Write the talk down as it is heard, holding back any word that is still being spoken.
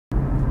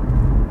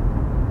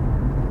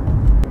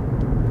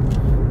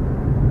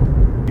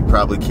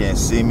probably can't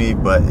see me,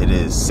 but it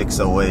is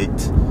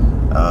 6:08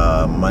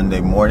 Monday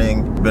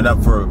morning. Been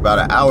up for about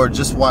an hour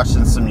just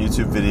watching some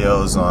YouTube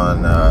videos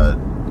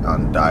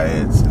on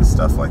diets and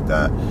stuff like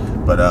that.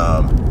 But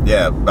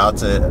yeah,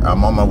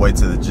 I'm on my way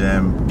to the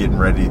gym, getting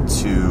ready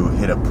to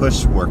hit a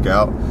push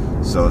workout.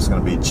 So it's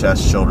gonna be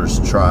chest, shoulders,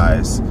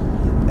 tris,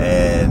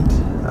 and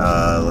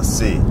let's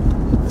see.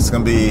 It's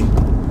gonna be,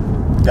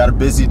 got a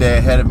busy day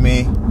ahead of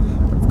me.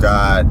 I've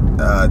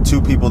got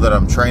 2 people that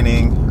I'm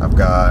training. I've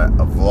got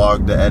a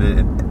vlog to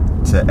edit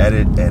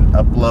and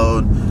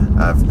upload.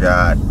 I've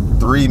got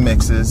 3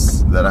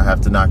 mixes that I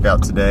have to knock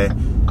out today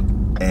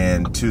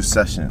and 2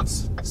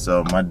 sessions.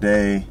 So my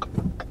day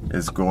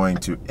is going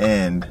to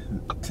end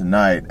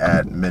tonight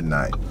at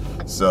midnight.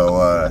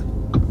 So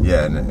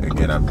yeah, and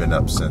again, I've been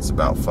up since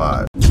about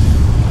 5.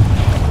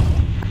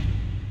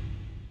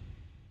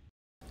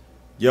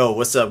 Yo,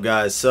 what's up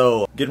guys?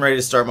 So getting ready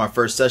to start my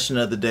first session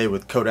of the day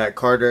with Kodak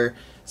Carter.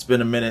 It's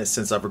been a minute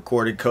since I've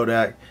recorded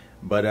Kodak,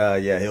 but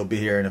yeah, he'll be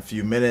here in a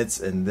few minutes,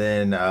 and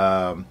then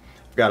I've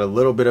got a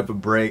little bit of a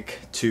break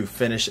to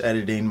finish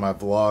editing my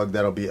vlog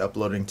that I'll be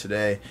uploading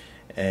today,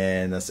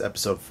 and that's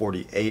episode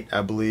 48,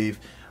 I believe.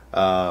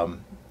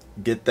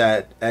 Get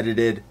that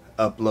edited,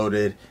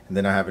 uploaded, and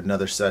then I have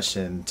another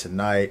session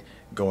tonight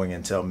going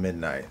until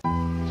midnight.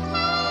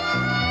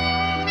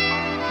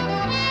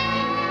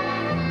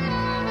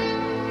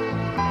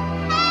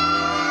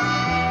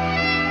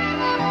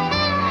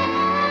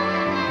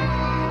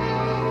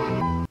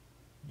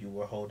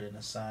 Holding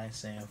a sign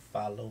saying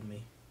follow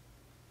me.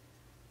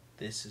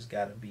 This has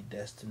got to be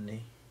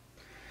destiny.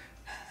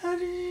 How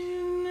did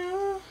you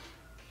know?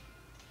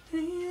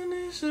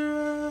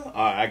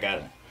 Alright, I got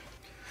it.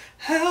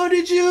 How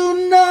did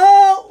you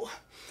know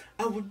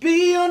I would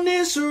be on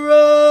this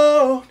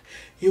road?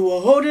 You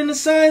were holding a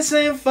sign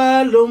saying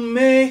follow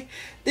me.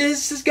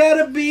 This has got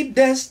to be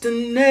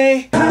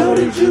destiny. How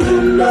did you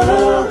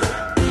know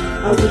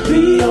I would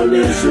be on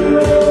this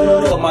road?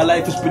 My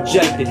life is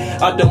projected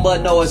out the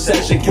mud, no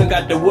exception.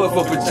 Got the wood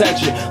for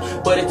protection,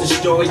 but it's the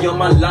story of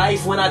my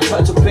life when I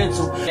touch a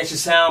pencil. That's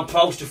just how I'm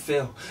supposed to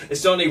feel.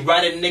 It's only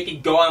right a nigga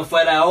going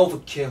for that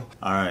overkill.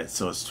 Alright,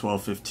 so it's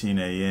 12:15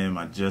 a.m.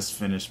 I just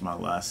finished my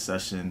last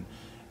session,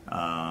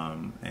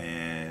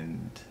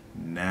 and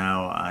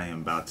now I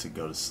am about to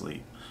go to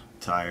sleep. I'm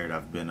tired.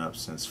 I've been up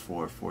since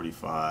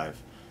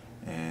 4:45.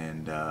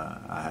 And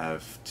I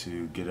have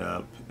to get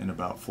up in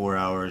about 4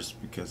 hours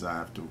because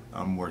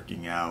I'm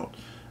working out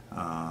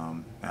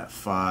at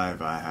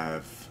 5. I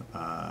have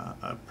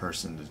a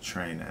person to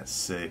train at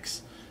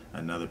 6,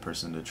 another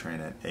person to train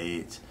at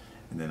 8,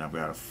 and then I've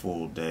got a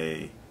full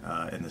day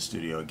in the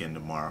studio again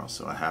tomorrow.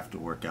 So I have to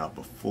work out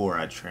before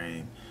I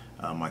train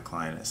my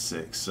client at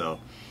 6.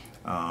 So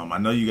I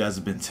know you guys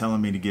have been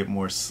telling me to get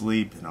more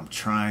sleep, and I'm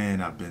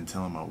trying. I've been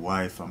telling my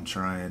wife I'm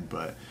trying,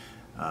 but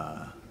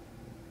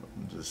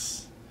I'm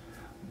just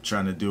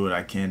trying to do what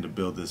I can to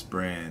build this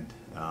brand.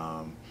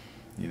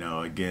 You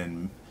know,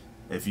 again,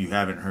 if you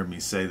haven't heard me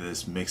say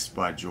this, Mixed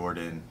by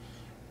Jordan,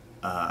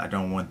 I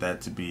don't want that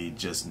to be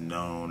just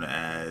known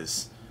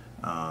as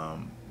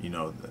you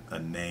know, a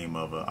name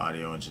of an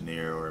audio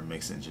engineer or a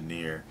mix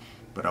engineer,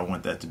 but I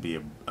want that to be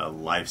a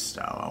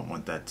lifestyle. I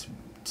want that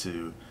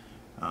to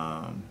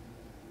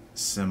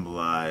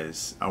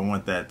symbolize, I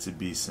want that to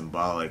be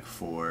symbolic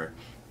for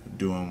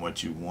doing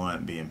what you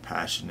want, being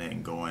passionate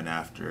and going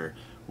after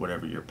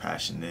whatever your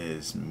passion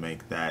is.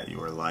 Make that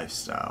your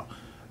lifestyle,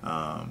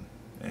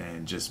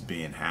 and just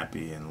being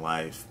happy in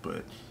life,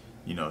 but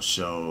you know,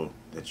 show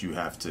that you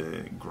have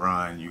to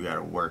grind, you got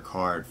to work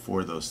hard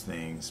for those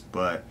things,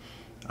 but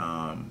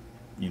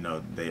you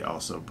know, they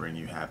also bring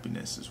you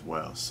happiness as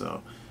well.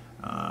 So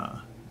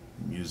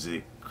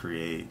music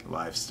create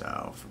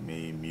lifestyle for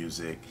me.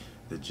 Music,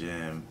 the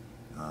gym,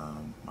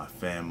 my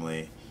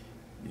family,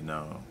 you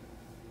know,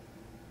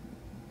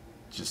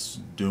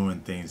 just doing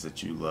things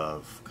that you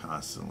love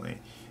constantly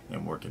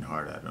and working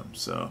hard at them.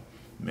 So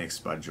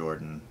Mixed by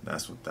Jordan,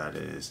 that's what that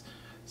is.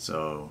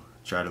 So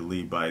try to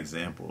lead by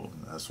example.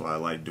 That's why I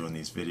like doing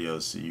these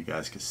videos, so you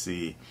guys can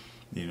see,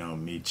 you know,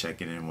 me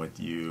checking in with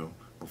you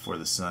before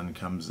the sun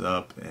comes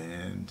up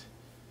and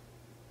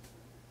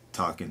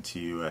talking to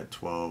you at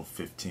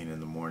 12:15 in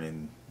the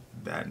morning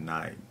that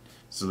night.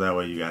 So that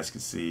way you guys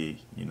can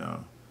see, you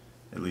know,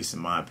 at least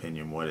in my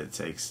opinion, what it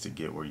takes to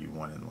get where you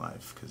want in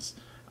life, because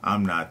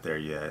I'm not there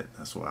yet.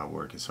 That's why I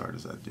work as hard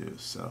as I do.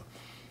 So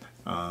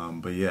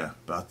but yeah,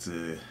 about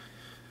to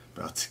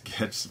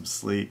catch some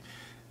sleep,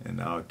 and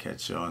I'll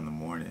catch y'all in the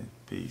morning.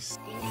 Peace.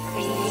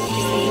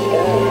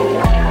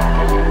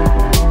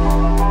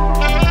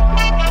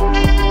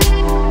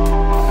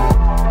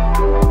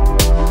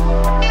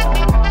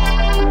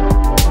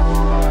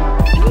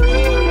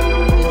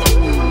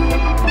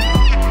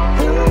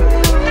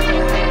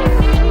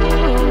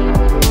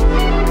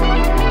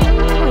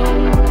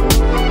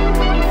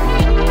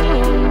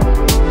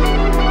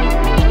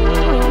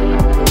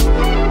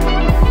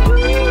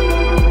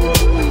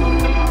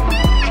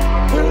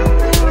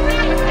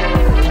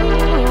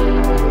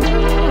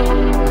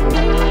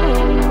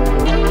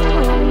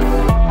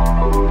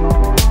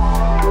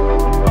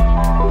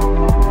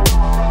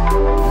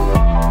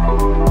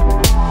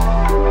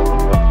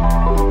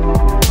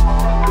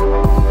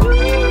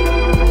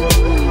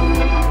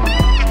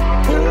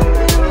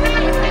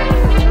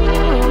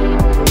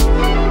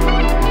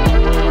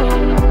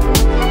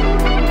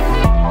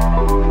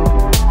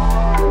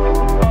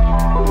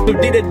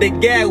 of the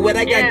guy what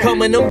I got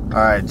coming on.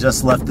 Alright,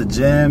 just left the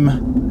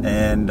gym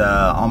and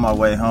on my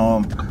way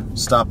home,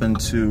 stopping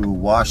to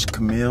wash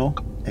Camille,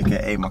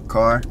 aka my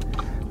car.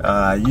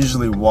 I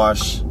usually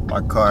wash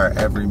my car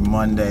every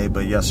Monday,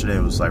 but yesterday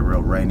was like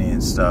real rainy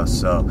and stuff,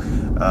 so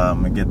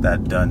I'm gonna get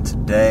that done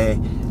today.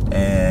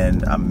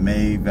 And I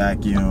may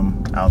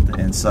vacuum out the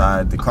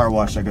inside. The car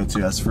wash I go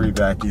to has free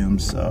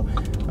vacuums, so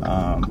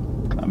I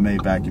may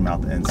vacuum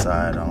out the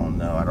inside. I don't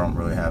know. I don't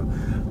really have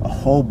a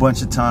whole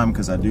bunch of time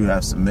because I do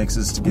have some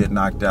mixes to get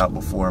knocked out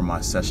before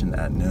my session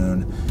at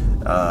noon.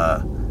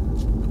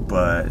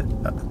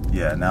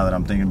 Yeah, now that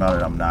I'm thinking about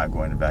it, I'm not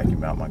going to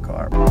vacuum out my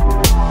car.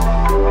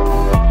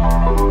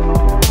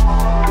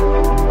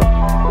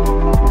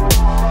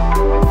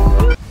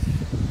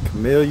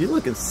 Camille, you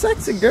looking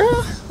sexy,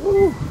 girl.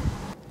 Ooh.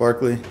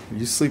 Barkley,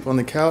 you sleep on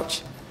the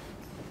couch?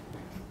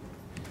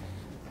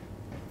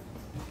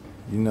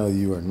 You know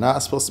you are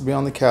not supposed to be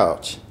on the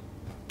couch.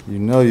 You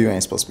know you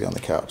ain't supposed to be on the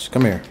couch.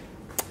 Come here.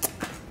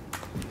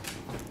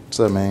 What's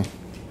up, man?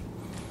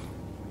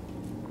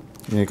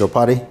 You need to go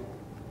potty? You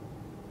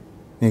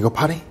need to go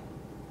potty?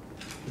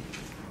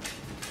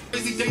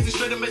 Crazy days and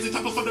straight amazing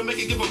type of fun to make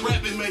it give a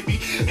rapping maybe.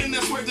 And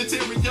that's where the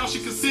Terry y'all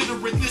should consider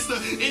it. This the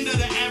end of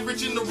the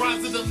average and the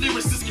rise of the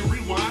lyricist can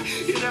rewind.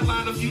 Hear that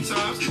line a few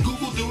times.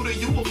 Google do it,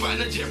 you will find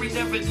that Jerry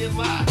never did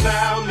lie.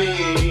 Allow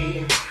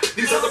me.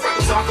 These other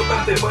rappers talk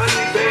about their money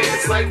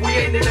bands like we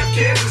ain't in that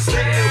Kansas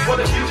stand. What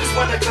if you just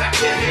wanna clap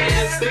your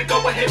hands? Then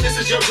go ahead, this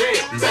is your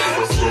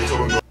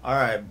jam.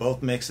 Alright,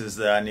 both mixes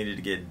that I needed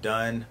to get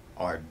done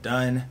are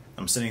done.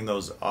 I'm sending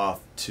those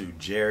off to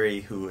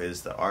Jerry, who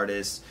is the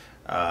artist.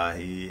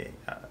 He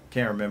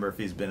can't remember if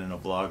he's been in a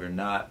vlog or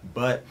not,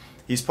 but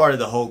he's part of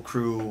the whole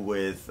crew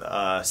with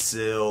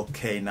Sil,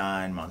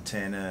 K9,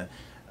 Montana.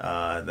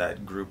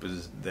 That group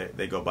is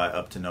they go by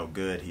Up to No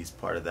Good. He's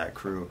part of that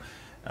crew.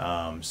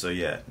 So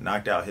yeah,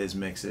 knocked out his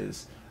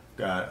mixes.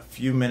 Got a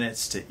few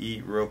minutes to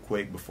eat real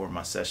quick before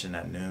my session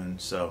at noon,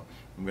 so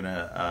I'm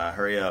gonna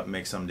hurry up,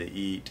 make something to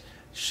eat,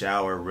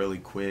 shower really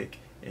quick,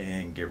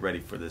 and get ready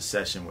for this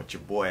session with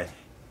your boy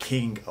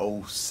King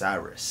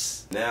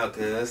Osiris. Now,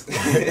 cuz.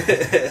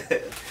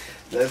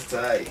 That's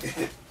tight.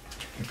 Hey,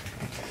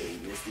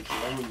 Mr.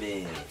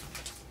 Cameraman.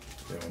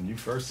 Yeah, when you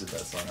first did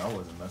that song, I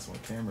wasn't messing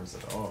with cameras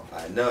at all.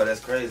 I know,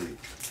 that's crazy.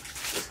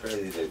 It's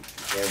crazy that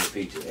the camera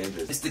piqued your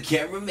interest. Mr.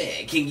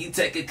 Cameraman, can you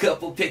take a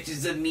couple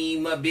pictures of me,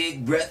 my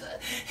big brother,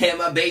 and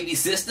my baby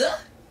sister?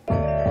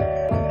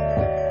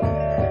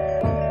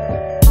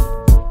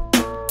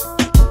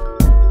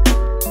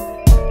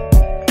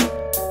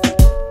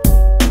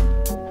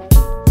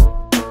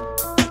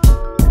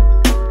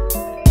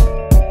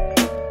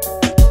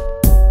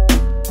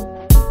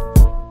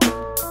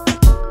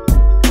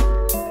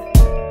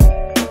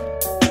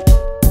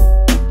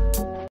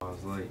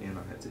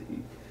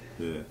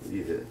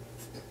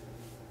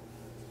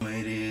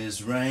 It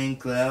is rain,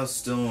 clouds,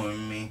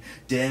 stormy.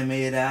 Damn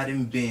it, I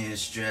done been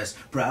stressed.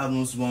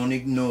 Problems won't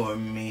ignore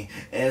me.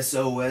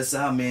 SOS,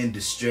 I'm in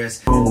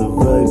distress. In the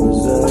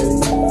papers,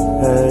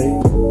 hey,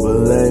 but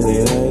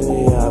lately,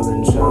 I've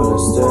been trying to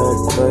stack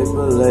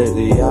paper.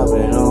 Lately, I've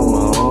been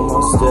on my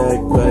stack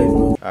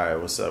paper. Alright,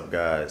 what's up,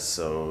 guys?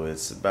 So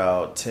it's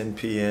about 10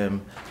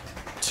 p.m.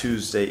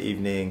 Tuesday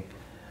evening.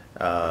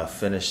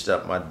 Finished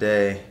up my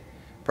day.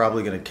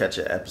 Probably gonna catch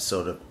an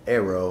episode of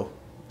Arrow.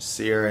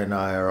 Sierra and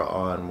I are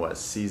on what,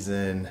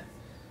 season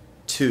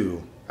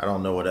 2? I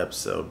don't know what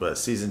episode, but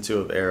season 2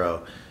 of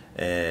Arrow.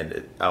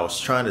 And I was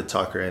trying to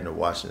talk her into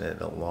watching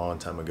it a long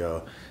time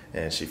ago,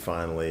 and she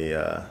finally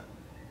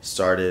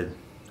started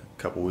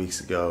a couple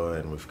weeks ago,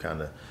 and we've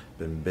kind of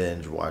been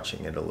binge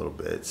watching it a little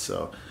bit.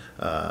 So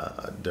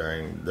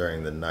during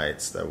the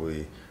nights that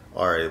we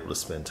are able to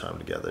spend time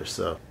together.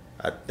 So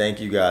I thank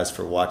you guys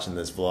for watching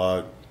this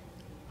vlog.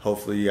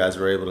 Hopefully you guys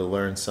were able to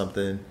learn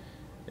something,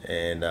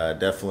 and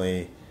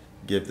definitely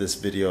give this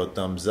video a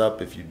thumbs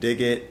up if you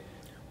dig it.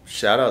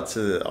 Shout out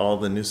to all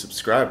the new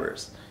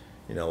subscribers.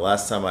 You know,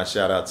 last time I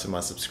shout out to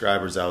my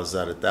subscribers, I was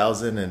at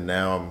 1,000, and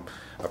now I'm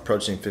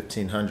approaching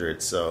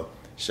 1,500. So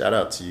shout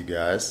out to you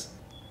guys.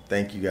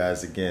 Thank you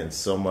guys again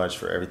so much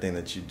for everything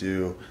that you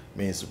do. It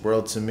means the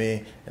world to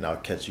me, and I'll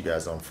catch you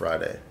guys on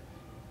Friday.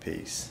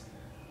 Peace.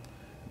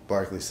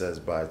 Barkley says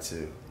bye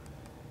too.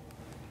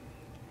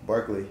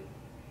 Barkley,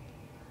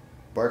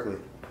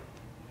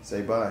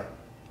 say bye.